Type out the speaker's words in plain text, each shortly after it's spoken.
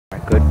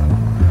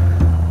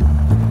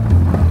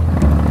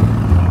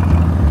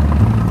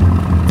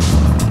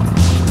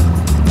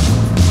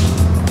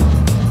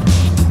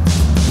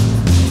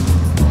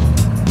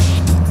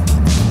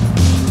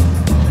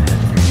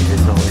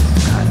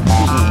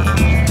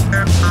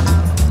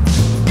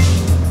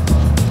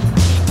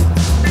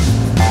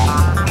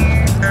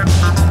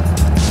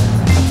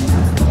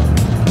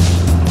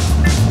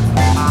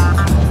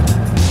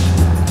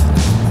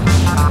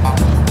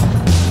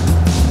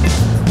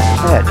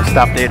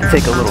Stopped there to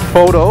take a little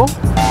photo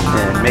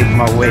and make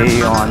my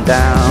way on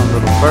down a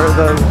little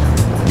further.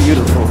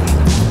 Beautiful,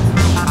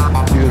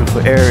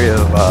 beautiful area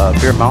of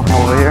Bear Mountain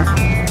over here.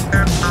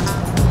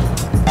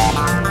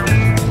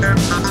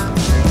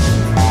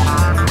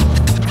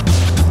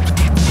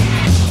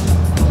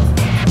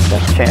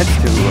 Got the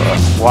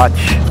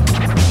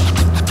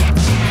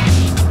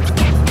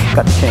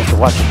chance to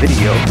watch a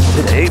video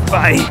today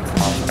by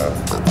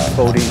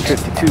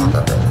Bodine52,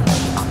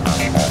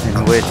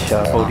 in which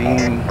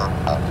Bodine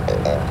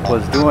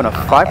was doing a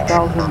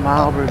 5,000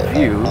 mile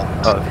review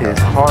of his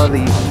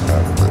Harley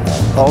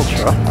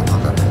Ultra,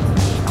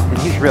 and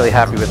he's really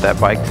happy with that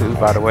bike too,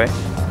 by the way.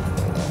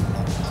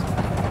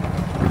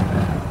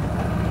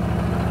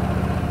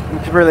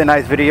 It's a really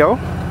nice video.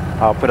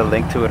 I'll put a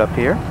link to it up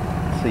here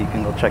so you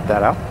can go check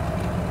that out.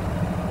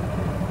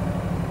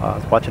 I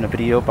was watching a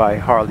video by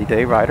Harley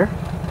Day Rider.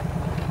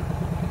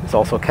 It's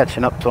also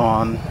catching up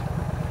on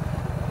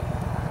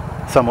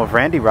some of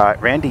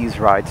Randy's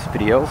rides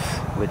videos,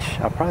 which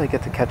I'll probably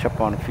get to catch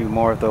up on a few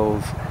more of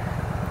those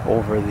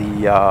over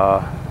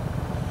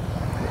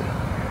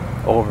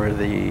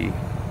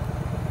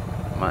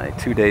my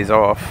 2 days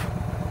off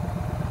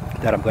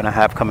that I'm gonna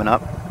have coming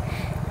up.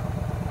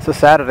 So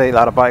Saturday, a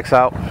lot of bikes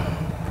out,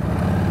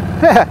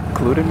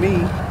 including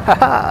me,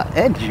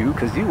 and you,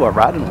 because you are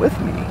riding with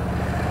me.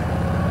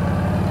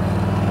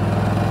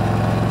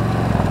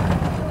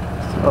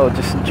 So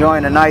just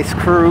enjoying a nice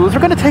cruise.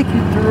 We're gonna take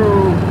you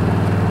through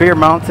Bear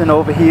Mountain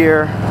over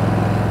here.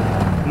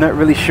 Not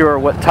really sure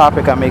what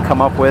topic I may come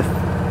up with,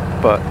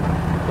 but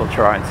we'll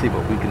try and see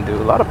what we can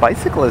do. A lot of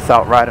bicyclists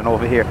out riding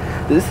over here.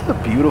 This is a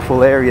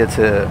beautiful area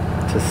to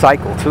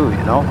cycle too,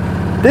 you know.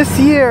 This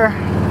year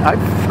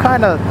I've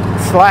kind of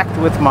slacked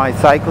with my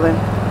cycling.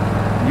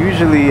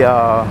 Usually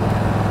I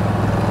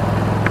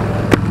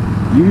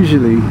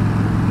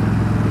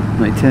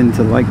tend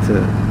to like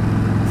to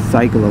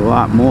cycle a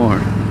lot more,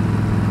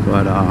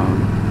 but I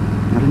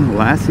don't know,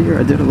 last year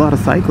I did a lot of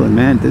cycling,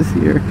 man. This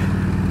year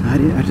I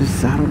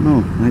don't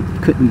know,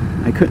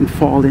 I couldn't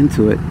fall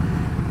into it.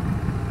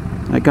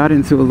 I got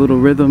into a little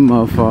rhythm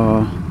of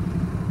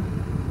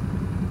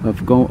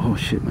going, oh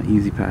shit, my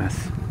Easy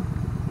Pass.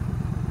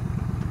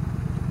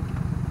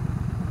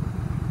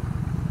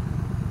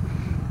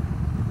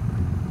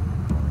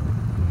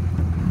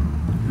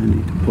 I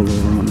need to pull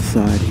over on the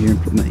side here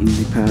and put my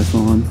Easy Pass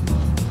on.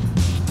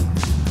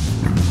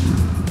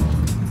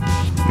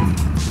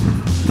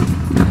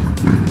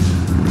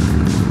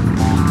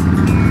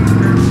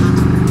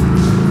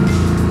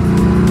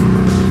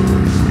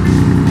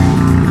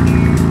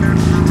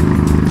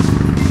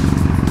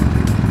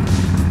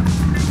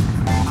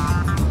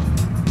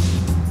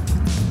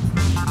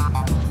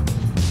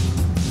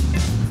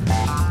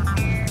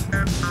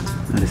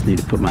 I just need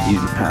to put my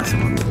Easy Pass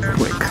on real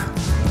quick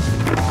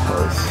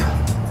because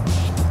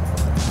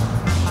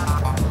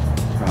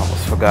I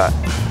almost forgot.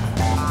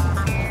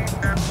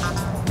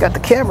 Got the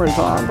cameras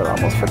on, but I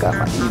almost forgot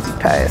my Easy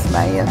Pass,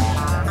 man.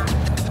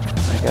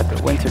 I got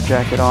the winter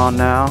jacket on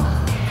now.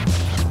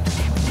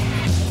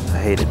 I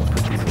hated to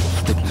put these little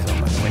stickies on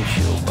my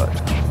windshield, but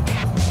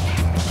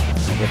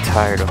I get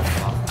tired of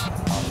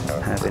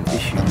having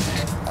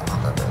issues.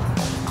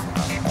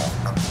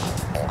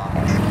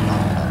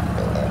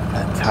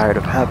 Tired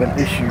of having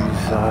issues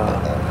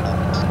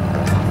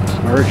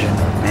merging.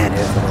 Man,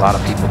 there's a lot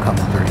of people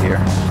coming through here.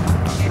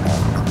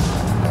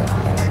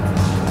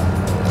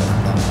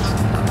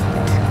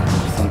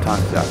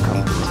 Sometimes I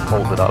come through and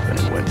hold it up and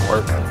it wouldn't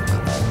work.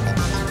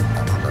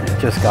 It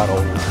just got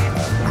old.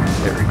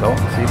 There we go.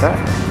 See that?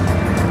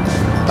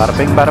 Bada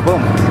bing, bada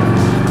boom.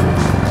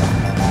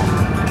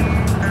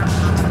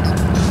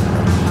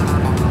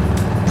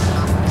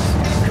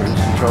 Cruise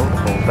control.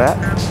 Hold that.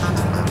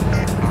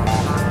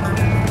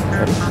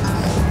 Ready?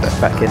 Put that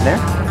back in there.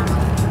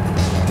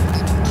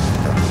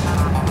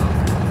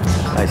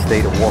 Nice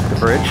day to walk the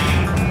bridge.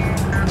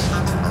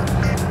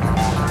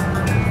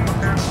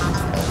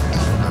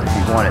 If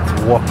you wanted to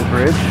walk the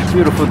bridge,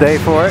 beautiful day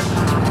for it.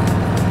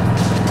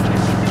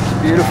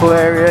 Beautiful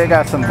area.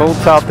 Got some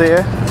boats out there,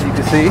 as you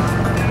can see.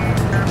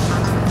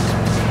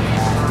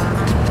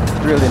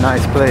 Really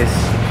nice place.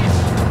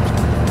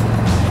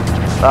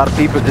 A lot of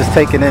people just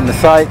taking in the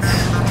sights.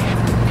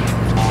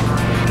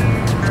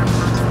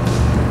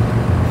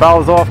 If I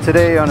was off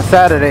today on a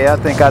Saturday, I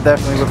think I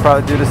definitely would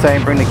probably do the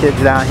same. Bring the kids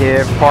down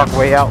here, park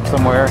way out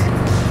somewhere.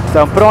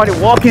 So put on your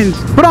walking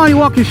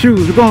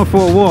shoes. We're going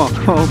for a walk.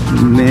 Oh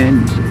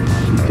man,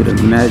 you could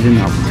imagine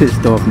how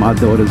pissed off my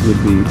daughters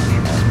would be.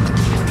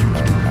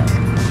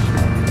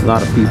 A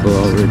lot of people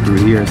over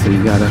through here, so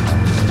you gotta,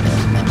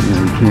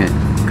 you can't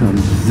come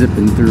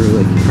zipping through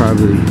like you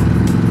probably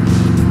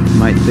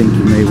might think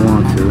you may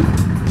want to.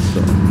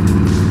 So.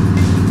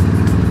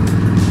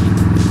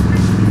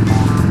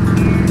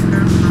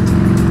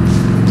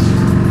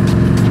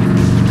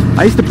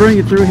 I used to bring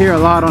it through here a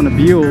lot on the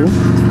Buell,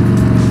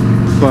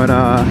 but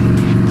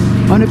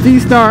on the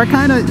Vstar, I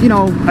kind of,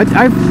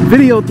 I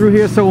videoed through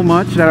here so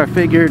much that I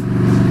figured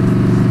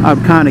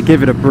I'd kind of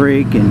give it a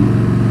break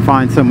and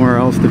find somewhere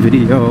else to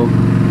video,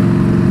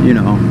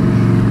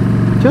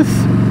 just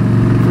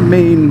for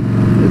Maine,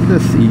 it's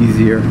just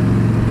easier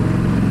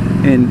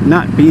and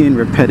not being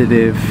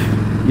repetitive.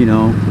 You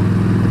know,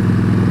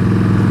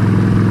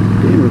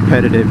 being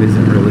repetitive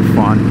isn't really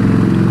fun.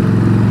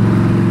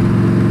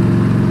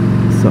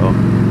 So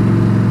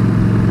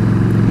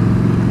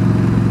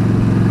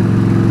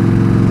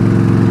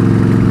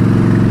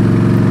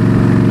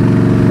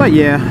but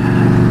yeah,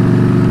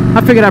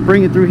 I figured I'd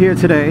bring it through here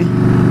today,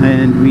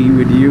 and we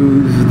would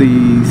use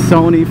the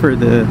Sony for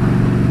the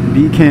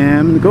B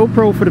cam, the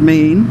GoPro for the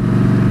main,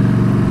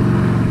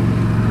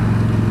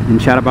 and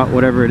chat about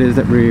whatever it is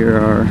that we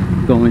are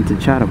going to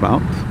chat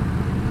about.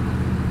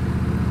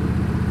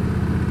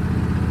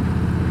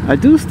 I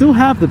do still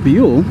have the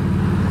Buell,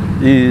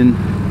 and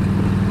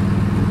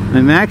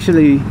I'm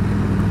actually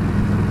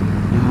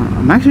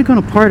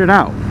going to part it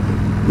out.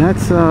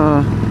 That's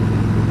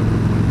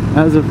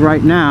as of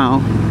right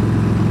now,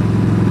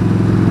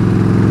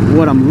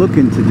 what I'm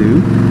looking to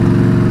do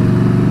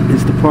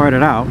is to part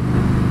it out.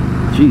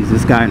 Jeez,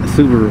 this guy in the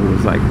Subaru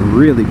was like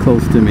really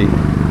close to me.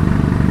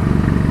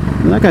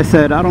 Like I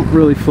said, I don't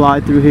really fly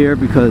through here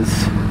because,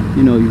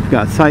 you know, you've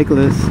got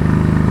cyclists,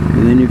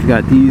 and then you've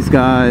got these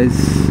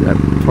guys that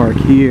park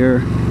here,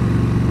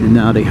 and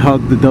now they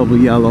hug the double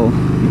yellow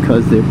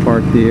because they're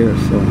parked there.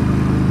 So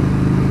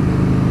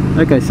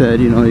like I said,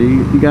 you know,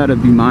 you got to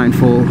be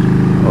mindful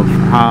of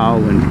how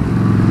and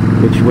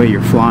which way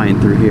you're flying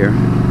through here.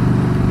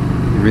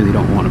 You really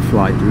don't want to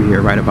fly through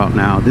here right about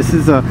now. This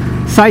is a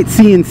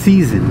sightseeing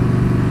season.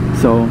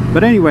 So,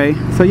 but anyway,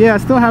 so yeah, I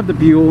still have the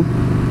Buell,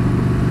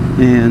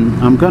 and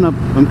I'm gonna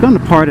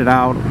part it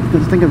out. I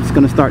think I'm just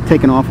gonna start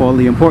taking off all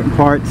the important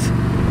parts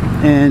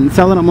and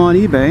selling them on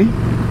eBay.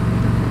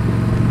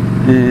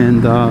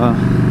 And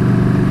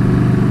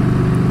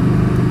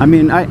I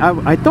mean,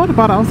 I thought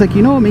about it. I was like,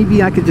 you know,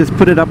 maybe I could just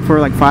put it up for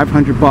like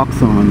 500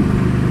 bucks on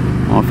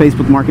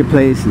Facebook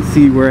Marketplace and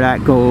see where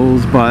that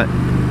goes, but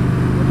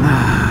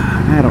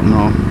I don't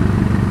know.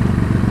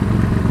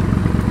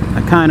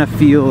 I kind of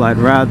feel I'd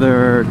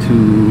rather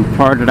to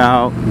part it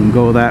out and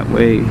go that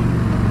way, you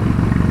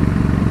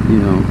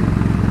know.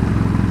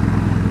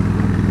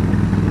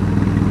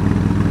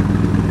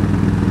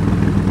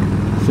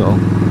 So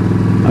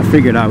I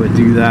figured I would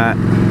do that.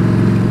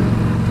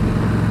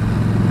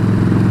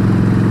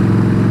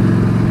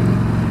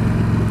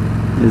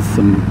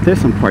 There's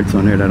some parts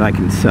on there that I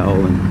can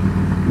sell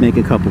and make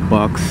a couple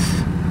bucks,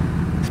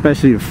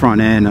 especially the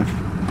front end.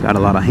 I've got a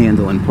lot of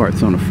handling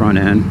parts on the front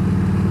end,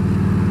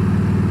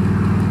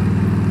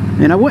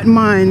 and I wouldn't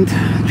mind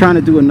trying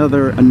to do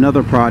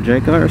another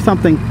project or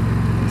something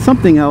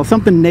else,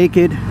 something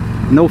naked,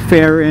 no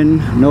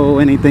fairing, no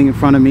anything in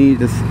front of me,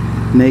 just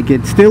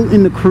naked, still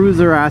in the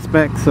cruiser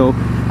aspect. So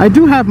I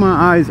do have my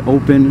eyes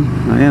open.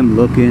 I am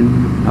looking.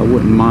 I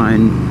wouldn't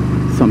mind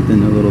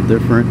something a little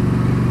different,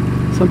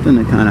 something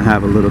to kind of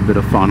have a little bit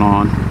of fun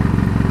on.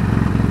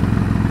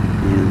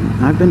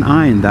 And I've been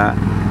eyeing that.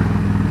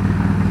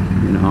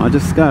 You know, I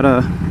just got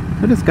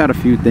a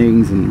few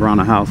things around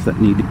the house that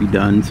need to be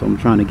done, so I'm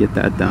trying to get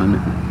that done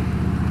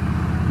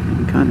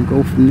and kind of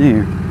go from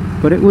there.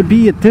 But it would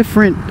be a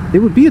different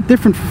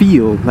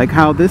feel, like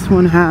how this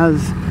one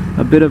has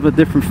a bit of a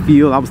different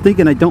feel. I was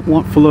thinking I don't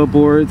want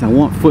floorboards, I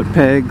want foot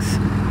pegs,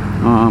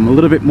 a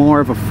little bit more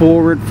of a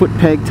forward foot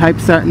peg type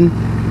setting,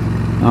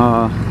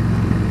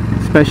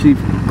 especially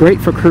great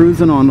for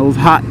cruising on those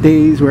hot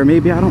days where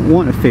maybe I don't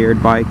want a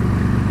faired bike,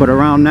 but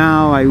around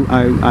now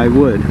I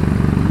would,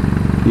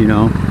 you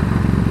know.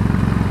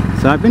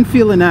 So I've been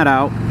feeling that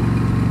out,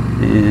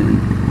 and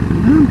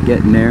I'm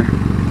getting there,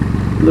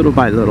 little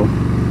by little.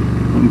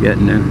 I'm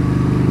getting there.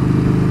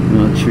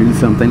 I'll choose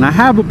something. I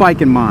have a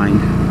bike in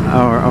mind,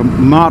 or a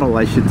model,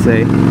 I should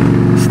say.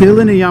 Still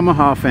in the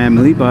Yamaha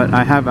family, but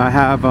I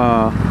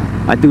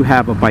do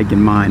have a bike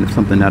in mind of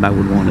something that I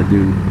would want to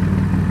do.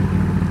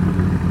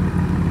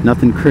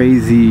 Nothing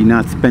crazy,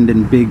 not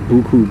spending big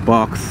buku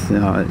bucks,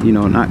 you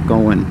know, not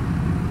going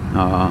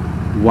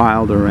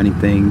wild or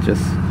anything.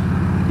 Just,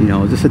 you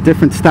know, just a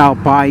different style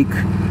bike.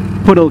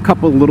 Put a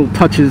couple little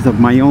touches of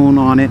my own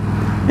on it,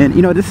 and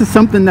you know, this is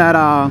something that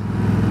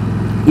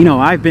you know,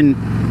 I've been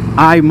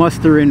eye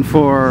mustering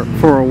for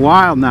a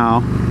while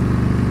now,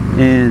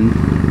 and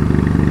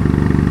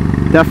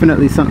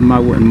definitely something I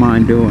wouldn't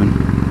mind doing.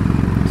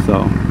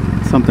 So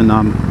something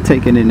I'm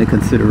taking into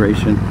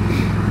consideration.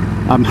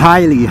 I'm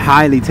highly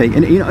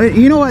taking.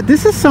 You know what?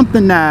 This is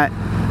something that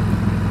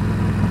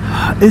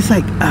it's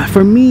like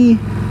for me.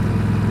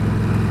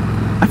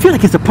 I feel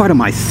like it's a part of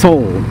my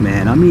soul,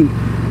 man. I mean,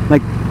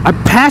 like,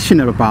 I'm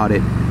passionate about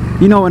it,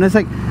 you know. And it's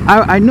like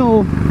I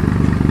know.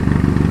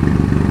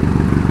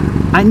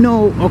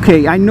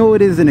 Okay, I know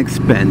it is an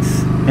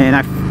expense, and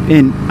I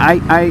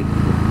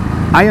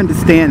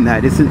understand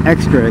that it's an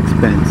extra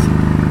expense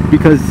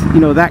because, you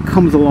know, that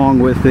comes along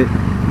with it.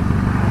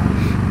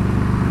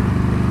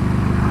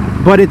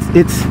 But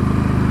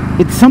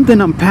it's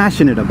something I'm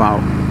passionate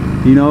about,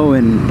 you know,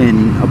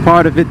 and a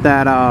part of it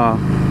that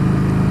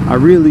I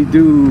really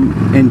do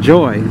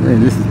enjoy.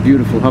 And this is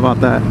beautiful. How about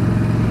that?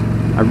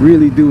 I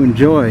really do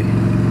enjoy.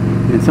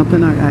 It's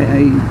something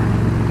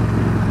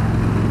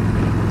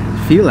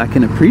feel I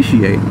can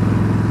appreciate.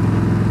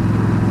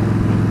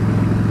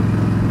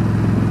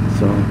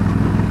 So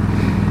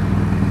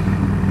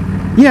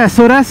yeah,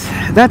 so that's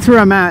where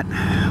I'm at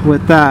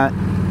with that.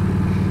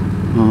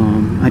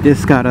 I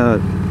just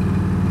gotta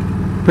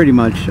pretty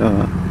much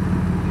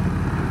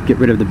get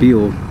rid of the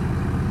Buell.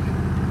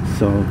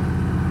 So,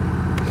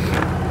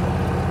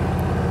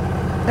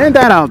 and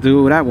that I'll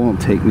do. That won't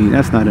take me.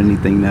 That's not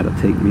anything that'll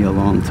take me a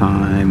long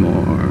time,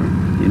 or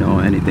you know,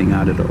 anything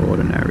out of the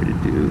ordinary to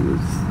do.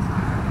 It's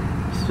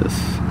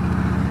just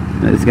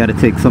I just got to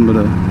take some of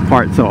the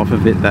parts off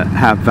of it that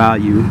have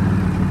value,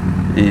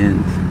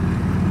 and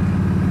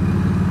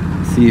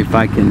see if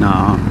I can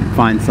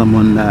find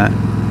someone that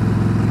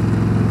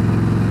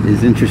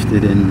is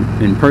interested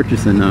in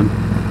purchasing them,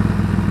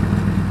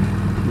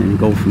 and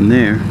go from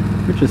there,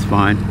 which is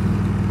fine.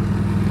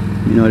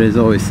 You know, there's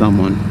always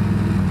someone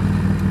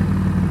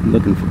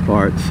looking for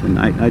parts, and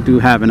I do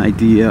have an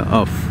idea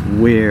of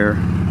where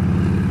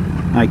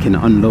I can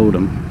unload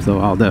them, so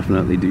I'll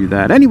definitely do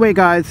that. Anyway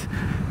guys,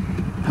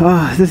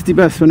 this is the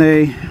best one.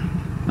 I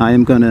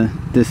am gonna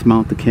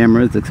dismount the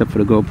cameras except for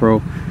the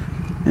GoPro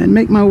and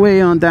make my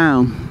way on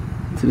down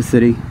to the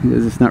city,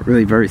 because it's not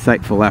really very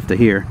sightful after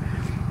here.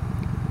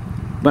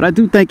 But I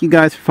do thank you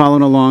guys for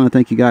following along. I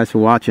thank you guys for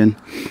watching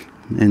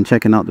and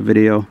checking out the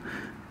video.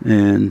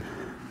 And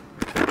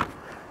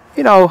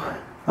you know,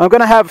 I'm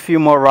gonna have a few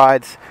more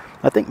rides.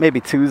 I think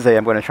maybe Tuesday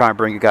I'm gonna try and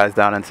bring you guys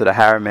down into the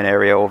Harriman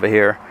area over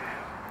here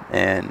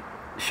and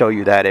show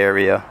you that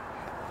area,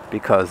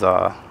 because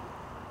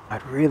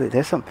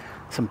there's some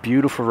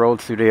beautiful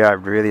roads through there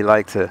I'd really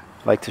like to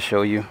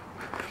show you.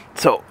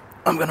 So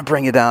I'm gonna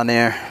bring you down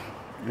there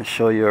and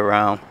show you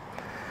around.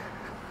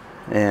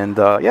 And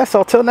yeah,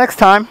 so till next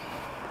time,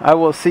 I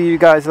will see you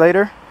guys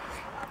later.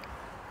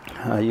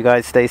 You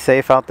guys stay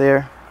safe out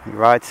there. You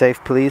ride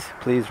safe, please.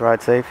 Please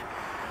ride safe.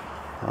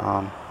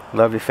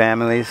 Love your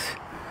families.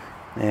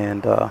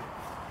 And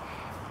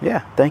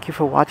yeah, thank you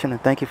for watching,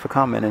 and thank you for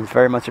coming. It's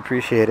very much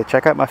appreciated.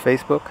 Check out my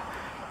Facebook,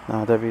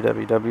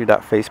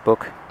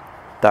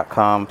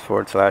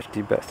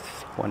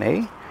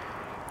 www.facebook.com/thebest1A.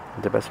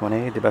 The best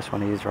 1A, the best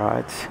 1A's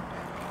rides.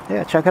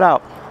 Yeah, check it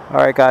out.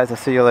 Alright guys, I'll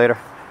see you later.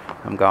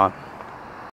 I'm gone.